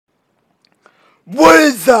What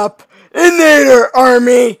is up, Inator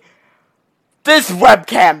Army? This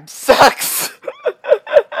webcam sucks.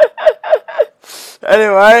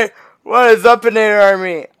 Anyway, what is up, Inator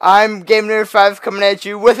Army? I'm GameNerd5 coming at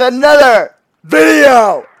you with another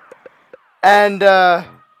video. And I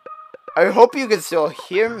hope you can still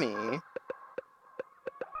hear me.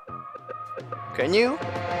 Can you?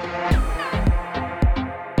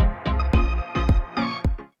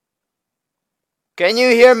 Can you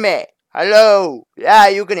hear me? Hello? Yeah,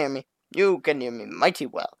 you can hear me. You can hear me mighty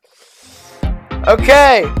well.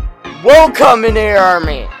 Okay. Welcome, Inator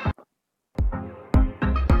Army.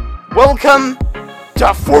 Welcome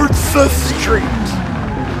to Forza Street.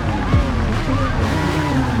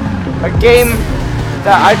 A game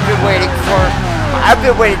that I've been waiting for. I've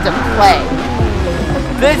been waiting to play.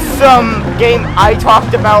 This game I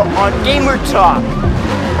talked about on Gamer Talk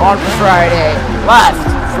on Friday. Last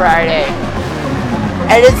Friday.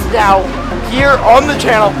 And it's now here on the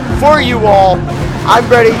channel for you all. I'm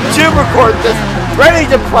ready to record this, ready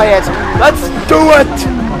to play it. Let's do it!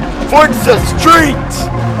 Forza Street!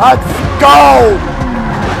 Let's go!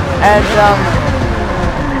 And,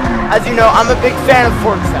 as you know, I'm a big fan of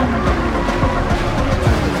Forza.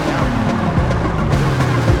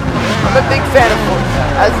 I'm a big fan of Forza.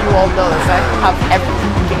 As you all know this, I have every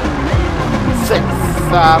game since,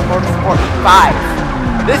 Motorsport 5.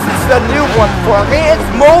 This is the new one for me. It's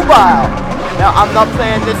mobile. Now I'm not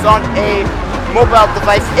playing this on a mobile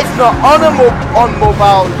device. It's not on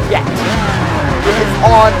mobile yet. It is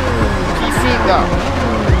on PC though.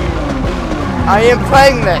 I am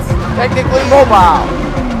playing this technically mobile.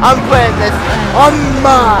 I'm playing this on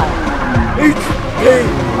my HP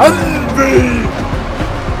Envy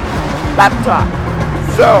laptop.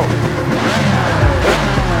 So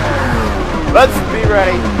let's be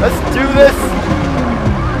ready. Let's do this.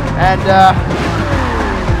 And,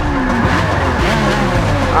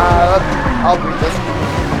 I'll read this.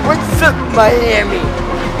 What's up, Miami?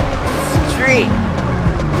 Street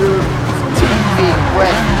TV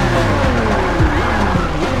with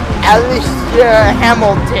Alicia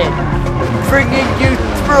Hamilton, bringing you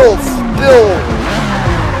thrills, spills,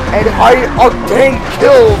 and high-octane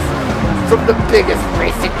kills from the biggest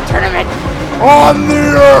racing tournament on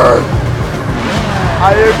the earth.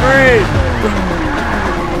 I agree.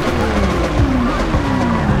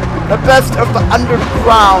 The best of the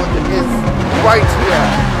underground is right here,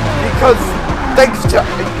 because thanks to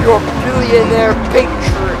your billionaire patrons,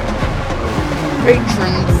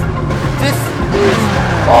 this is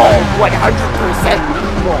all 100%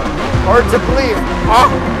 legal. Hard to believe, huh?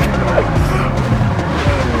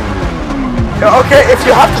 Okay, if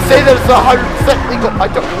you have to say that it's 100% legal, I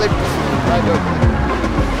don't believe it.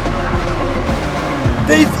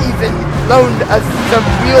 They've even loaned us some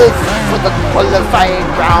wheels for the qualifying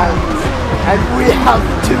rounds, and we have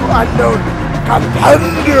 2 unknown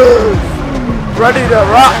contenders ready to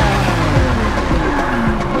rock.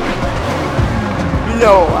 You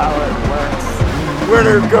know how it works.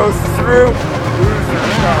 Winner goes through, loser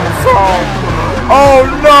goes home. Oh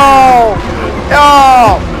no!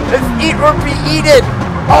 No! It's eat or be eaten!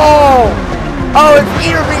 Oh! Oh, it's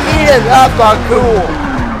eat or be eaten! That's not cool!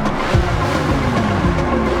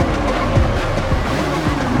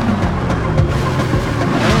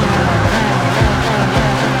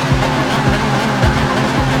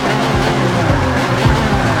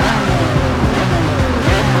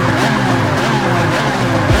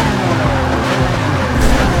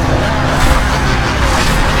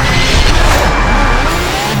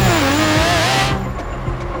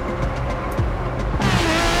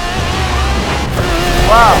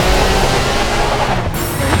 Wow.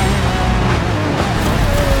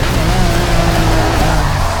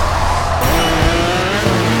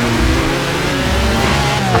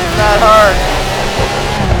 It's not hard.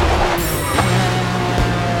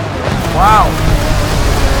 Wow.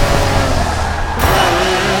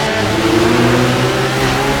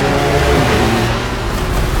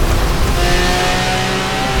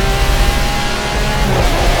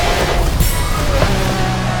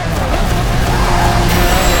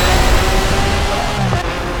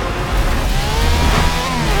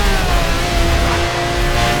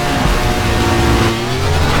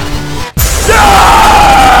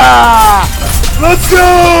 Let's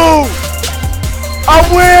go! I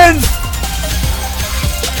win!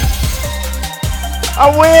 I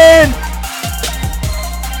win!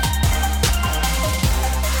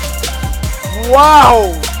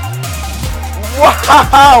 Wow!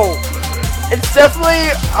 Wow! It's definitely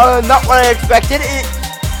not what I expected.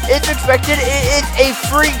 It's expected. It is a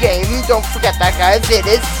free game. Don't forget that, guys. It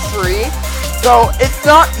is free. So it's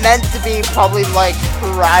not meant to be probably like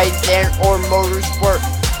Horizon or Motorsport.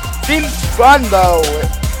 Seems fun though.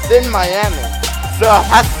 It's in Miami. So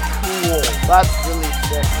that's cool. That's really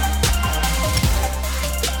sick.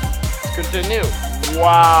 Continue.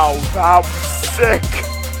 Wow, that was sick.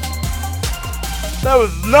 That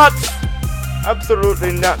was nuts.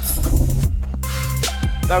 Absolutely nuts.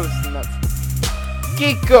 That was nuts.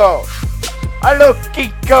 Kiko. Hello,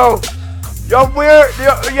 Kiko. You're weird.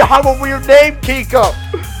 You have a weird name, Kiko.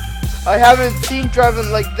 I haven't seen driving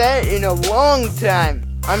like that in a long time.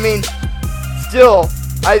 I mean,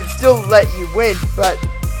 I'd still let you win, but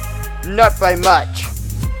not by much.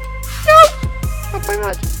 Nope, not by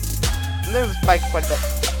much. There was by quite a bit.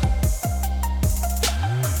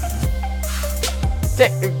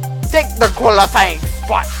 Take the qualifying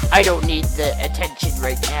spot. I don't need the attention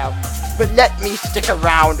right now. But let me stick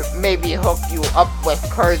around, maybe hook you up with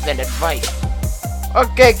cars and advice.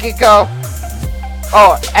 Okay, Kiko.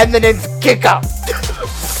 Oh, and the name's Kiko.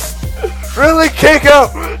 Really, Kiko?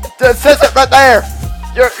 That says it right there.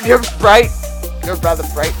 You're bright. You're rather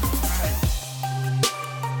bright.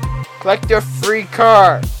 Collect your free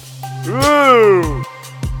car. Ooh.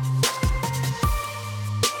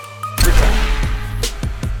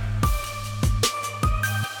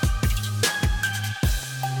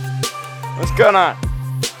 What's going on?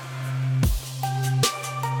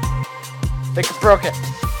 I think I broke it.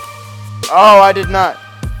 Oh, I did not.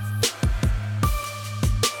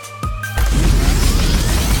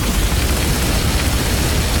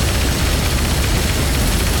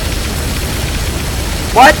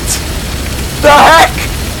 What the heck?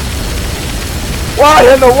 What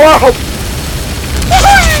in the world?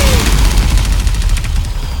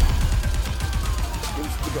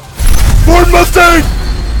 Ford Mustang!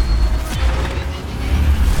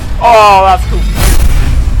 Oh, that's cool.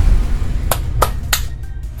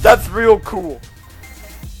 That's real cool.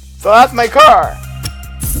 So that's my car.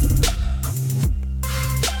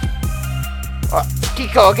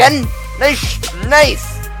 Kiko again.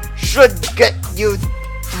 Nice. Should get you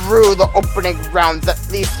through the opening rounds, at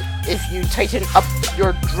least if you tighten up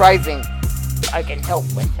your driving. I can help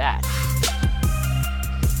with that.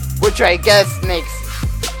 Which I guess makes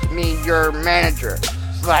me your manager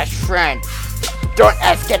 / friend. Don't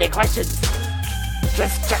ask any questions.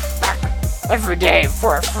 Just check back every day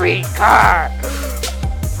for a free car.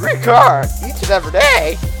 Free car? Each and every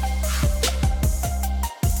day?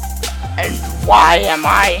 And why am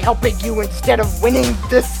I helping you instead of winning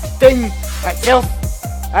this thing myself?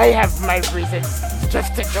 I have my reasons.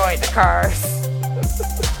 Just enjoy the cars.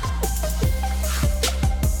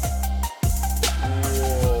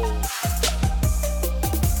 Whoa.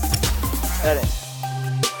 Edit.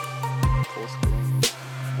 Full screen.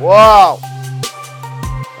 Whoa!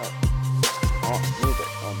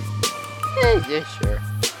 Yeah, sure.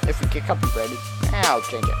 If we get copyrighted, I'll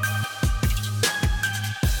change it.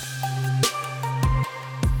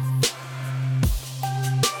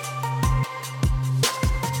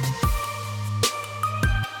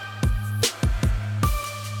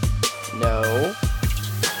 No.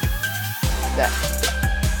 That.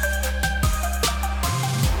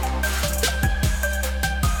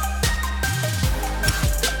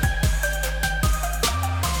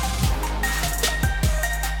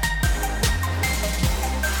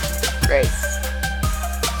 Race.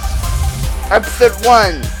 Episode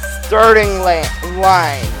 1, starting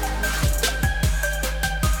line.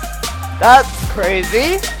 That's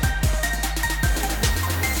crazy.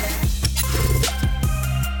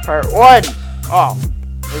 Part 1. Oh,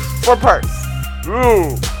 there's 4 parts.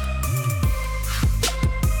 Ooh.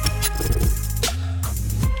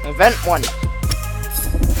 Event 1.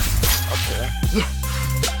 Okay.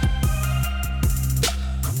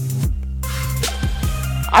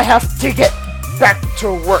 I have to get back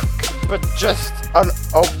to work, but just a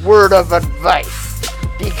word of advice.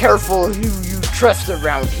 Be careful who you trust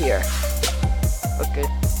around here. Okay.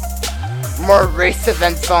 More race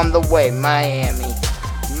events on the way, Miami.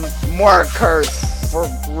 More cars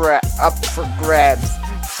up for grabs.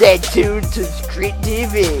 Stay tuned to Street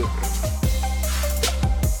TV.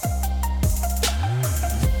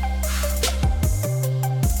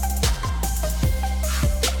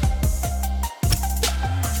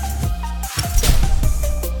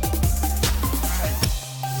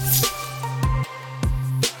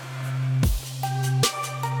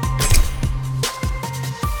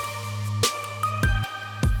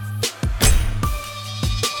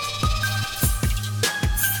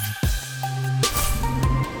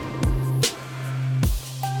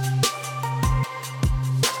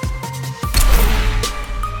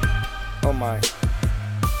 Oh my.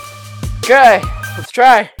 Okay, let's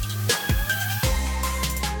try.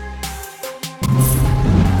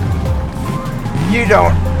 you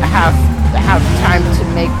don't have to have time to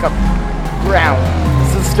make up ground.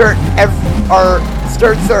 So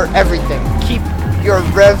starts are everything. Keep your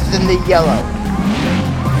revs in the yellow.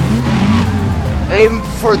 Aim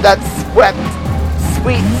for that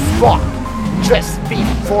sweet spot just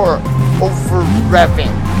before over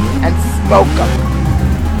revving and smoke them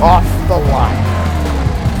off the line.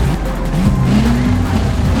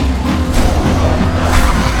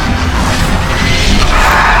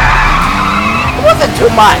 It wasn't too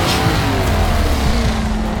much.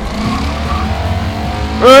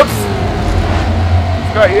 Oops.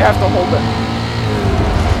 Scott, you have to hold it.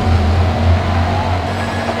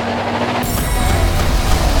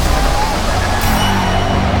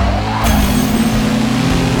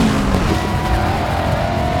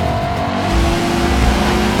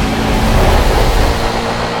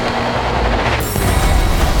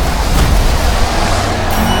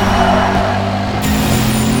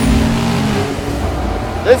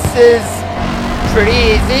 This is pretty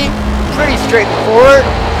easy, pretty straightforward.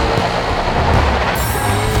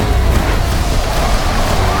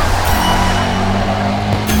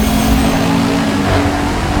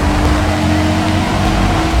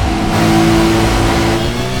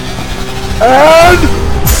 And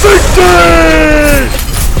 60!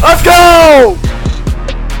 Let's go!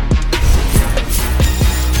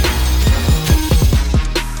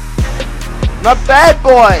 Not bad,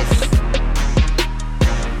 boys.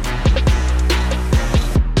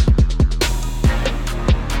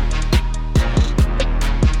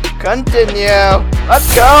 Continue.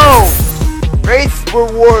 Let's go. Race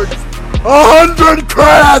rewards. 100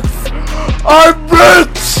 crats. I'm rich.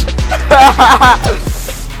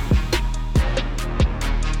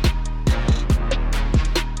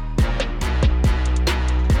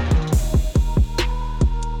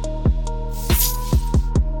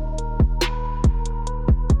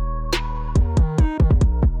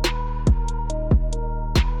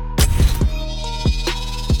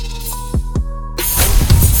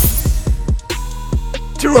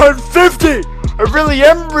 250! I really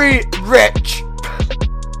am rich!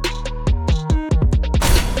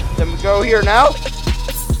 Then we go here now.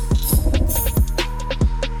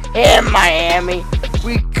 In Miami,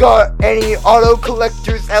 we got any auto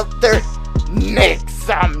collectors out there? Make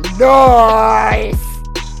some noise!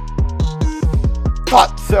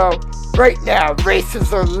 Thought so. Right now,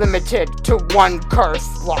 races are limited to 1 car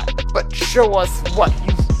slot, but show us what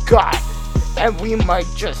you've got, and we might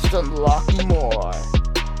just unlock more.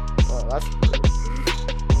 Oh, that's pretty.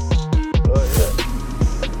 Oh, yeah.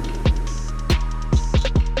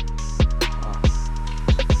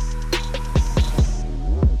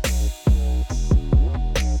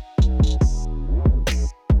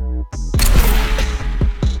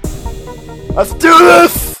 Let's do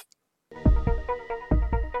this!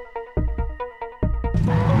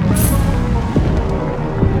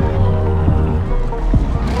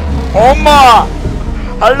 Omar!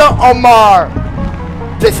 Hello, Omar!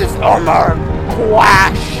 This is Omar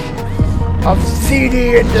Quash of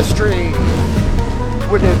CD Industry,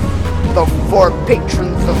 one of the 4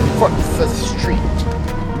 patrons of Forza Street.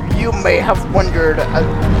 You may have wondered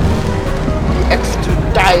the extra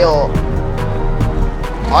dial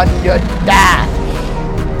on your dash.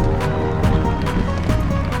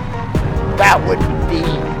 That would be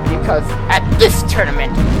because at this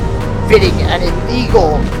tournament, fitting an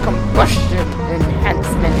illegal combustion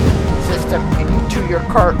enhancement system into your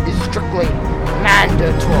car is strictly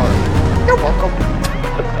mandatory. You're welcome.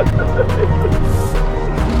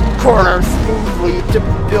 Corner smoothly to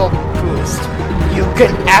build boost. You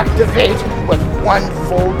can activate with 1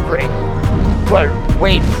 full ring, but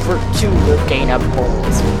wait for 2 to gain a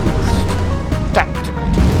bonus boost.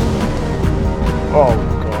 Oh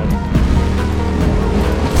god.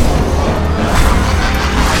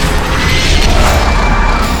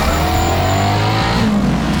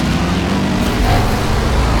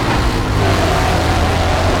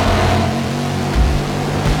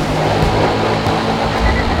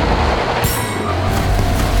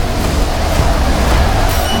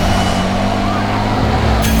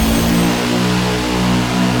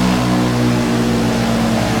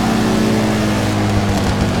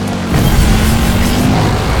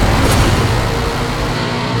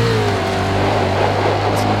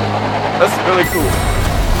 That's really cool.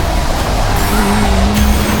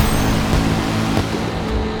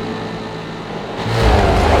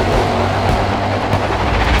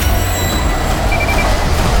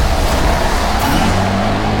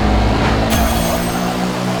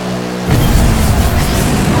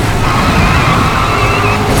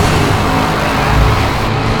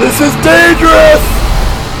 This is dangerous!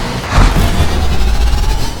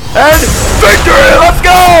 And victory! Let's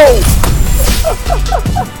go!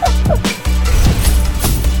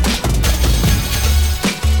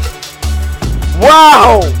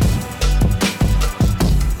 Wow!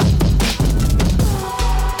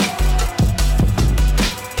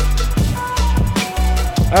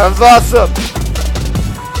 That was awesome!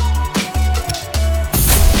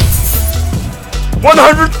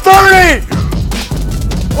 130!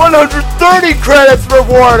 130 credits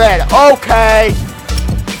rewarded! Okay!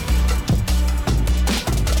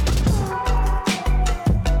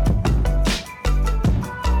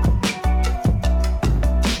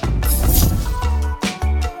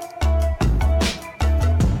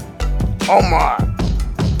 Omar!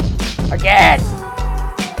 Again!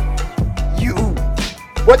 You!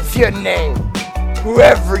 What's your name?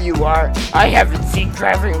 Whoever you are, I haven't seen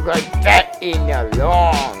driving like that in a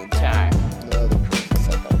long time. No other person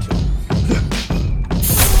said that too.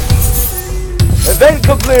 Event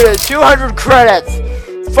completed, 200 credits,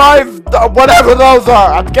 5, whatever those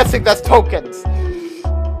are, I'm guessing that's tokens.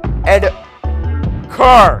 And,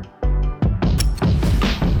 car.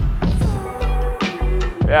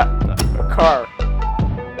 Yeah, a car.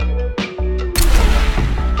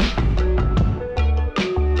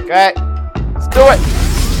 Okay. Do it!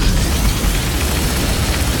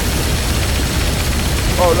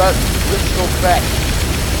 Oh, let's go fast.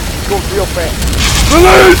 Let's go real fast.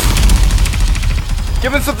 Release!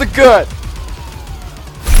 Give us something good.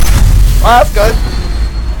 Oh, that's good.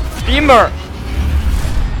 Beamer.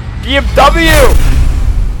 BMW.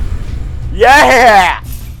 Yeah!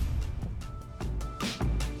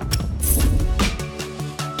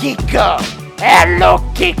 Kiko. Hello,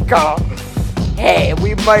 Kiko. Hey,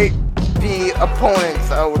 we might be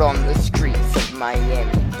opponents out on the streets of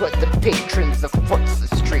Miami, but the patrons of Forza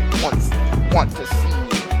Street want to see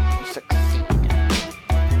you succeed.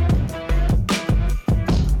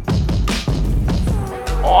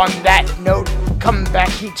 On that note, come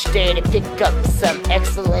back each day to pick up some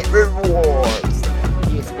excellent rewards.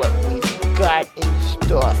 Here's what we've got in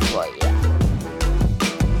store for you.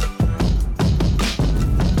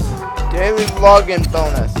 Daily login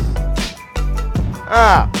bonus.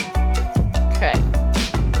 Ah. Okay.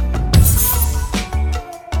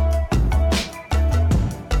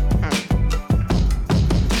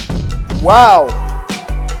 Wow!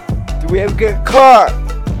 Do we have a good car?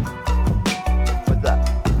 What's that?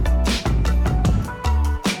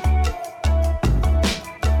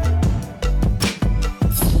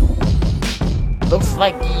 Looks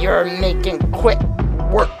like you're making quick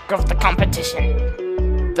work of the competition.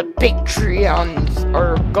 The Patreons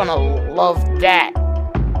are gonna love that.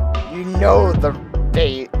 You know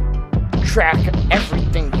they track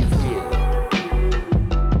everything you do.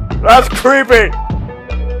 That's creepy!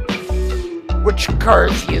 Which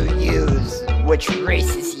cars you use, which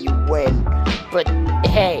races you win. But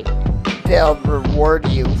hey, they'll reward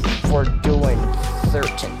you for doing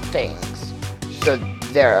certain things. So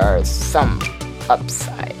there are some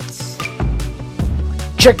upsides.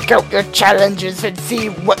 Check out your challenges and see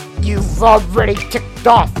what you've already ticked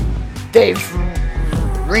off. They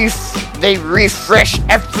refresh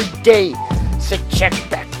every day, so check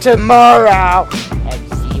back tomorrow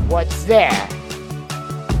and see what's there.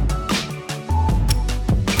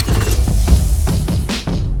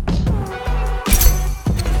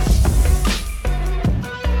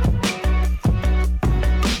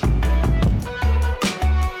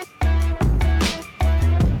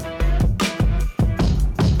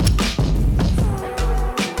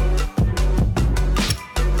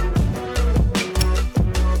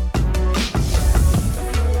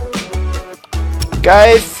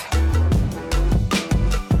 Guys,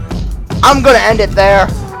 I'm gonna end it there.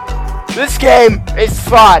 This game is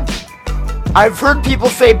fun. I've heard people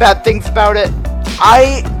say bad things about it.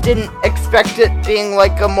 I didn't expect it being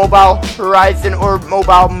like a Mobile Horizon or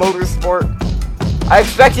Mobile Motorsport. I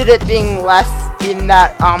expected it being less in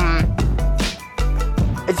that,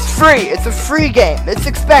 it's free. It's a free game. It's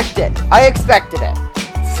expected. I expected it.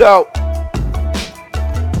 So,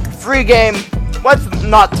 free game. What's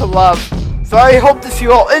not to love? So I hope to see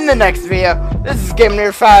you all in the next video. This is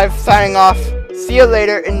GameNator5 signing off. See you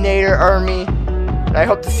later, Inator Army. And I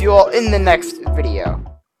hope to see you all in the next video.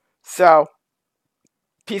 So,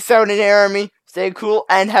 peace out, Inator Army. Stay cool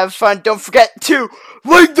and have fun. Don't forget to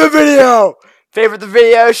like the video, favorite the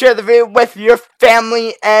video, share the video with your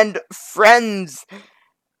family and friends.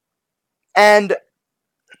 And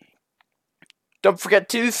don't forget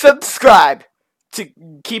to subscribe to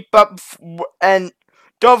keep up, and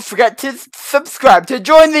don't forget to subscribe to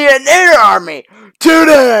join the Inator Army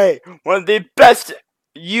today! One of the best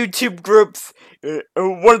YouTube groups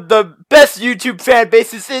one of the best YouTube fan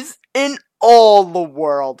bases in all the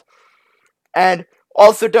world. And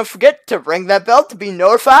also, don't forget to ring that bell to be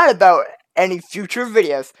notified about any future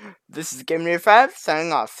videos. This is Game Inator 5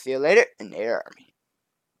 signing off. See you later in the Army.